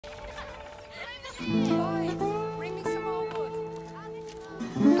Boy, bring me some more wood.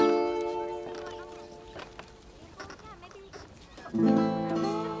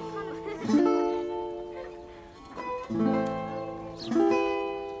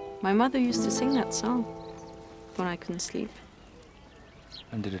 My mother used to sing that song when I couldn't sleep.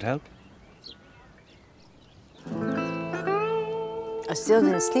 And did it help? I still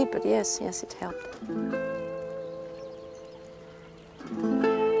didn't sleep, but yes, it helped.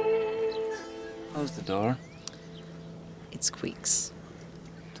 How's the door? It squeaks.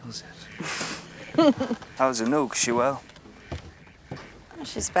 Does it? How's Anouk? She well?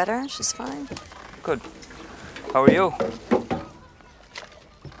 She's better, she's fine. Good. How are you?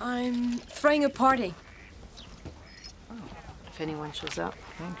 I'm throwing a party. If anyone shows up.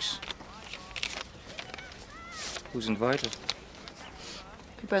 Thanks. Who's invited?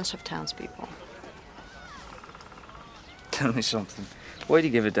 A bunch of townspeople. Tell me something. Why do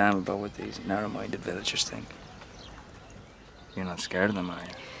you give a damn about what these narrow-minded villagers think? You're not scared of them, are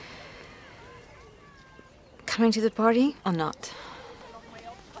you? Coming to the party or not?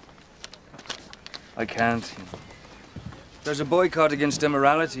 I can't. There's a boycott against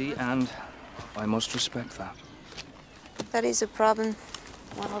immorality, and I must respect that. That is a problem.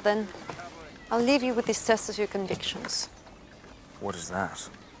 Well, then, I'll leave you with this test of your convictions. What is that?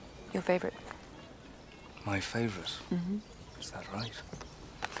 Your favorite. My favorite? Mm-hmm. Is that right?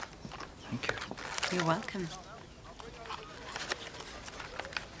 Thank you. You're welcome.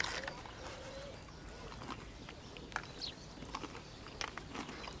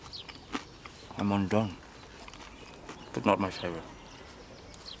 I'm undone. But not my favorite.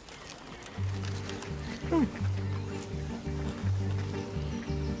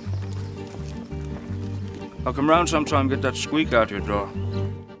 I'll come round sometime and get that squeak out of your drawer.